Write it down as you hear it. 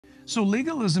So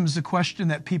legalism is a question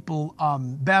that people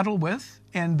battle with,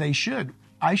 and they should.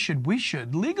 We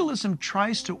should. Legalism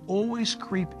tries to always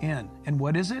creep in. And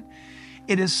what is it?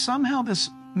 It is somehow this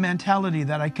mentality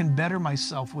that I can better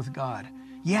myself with God.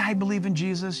 Yeah, I believe in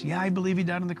Jesus. Yeah, I believe He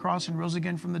died on the cross and rose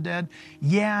again from the dead.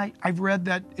 Yeah, I've read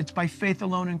that it's by faith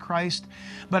alone in Christ.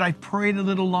 But I prayed a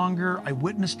little longer. I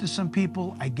witnessed to some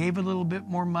people. I gave a little bit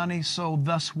more money. So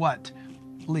thus what?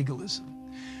 Legalism.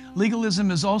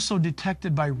 Legalism is also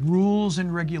detected by rules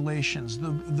and regulations.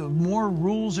 The more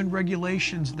rules and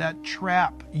regulations that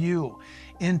trap you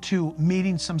into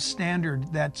meeting some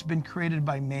standard that's been created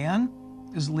by man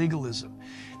is legalism.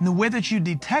 And the way that you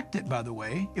detect it, by the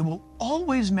way, it will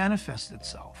always manifest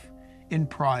itself in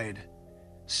pride,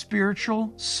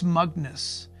 spiritual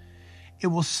smugness. It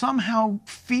will somehow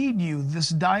feed you this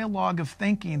dialogue of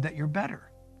thinking that you're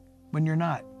better when you're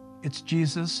not. It's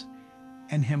Jesus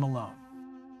and Him alone.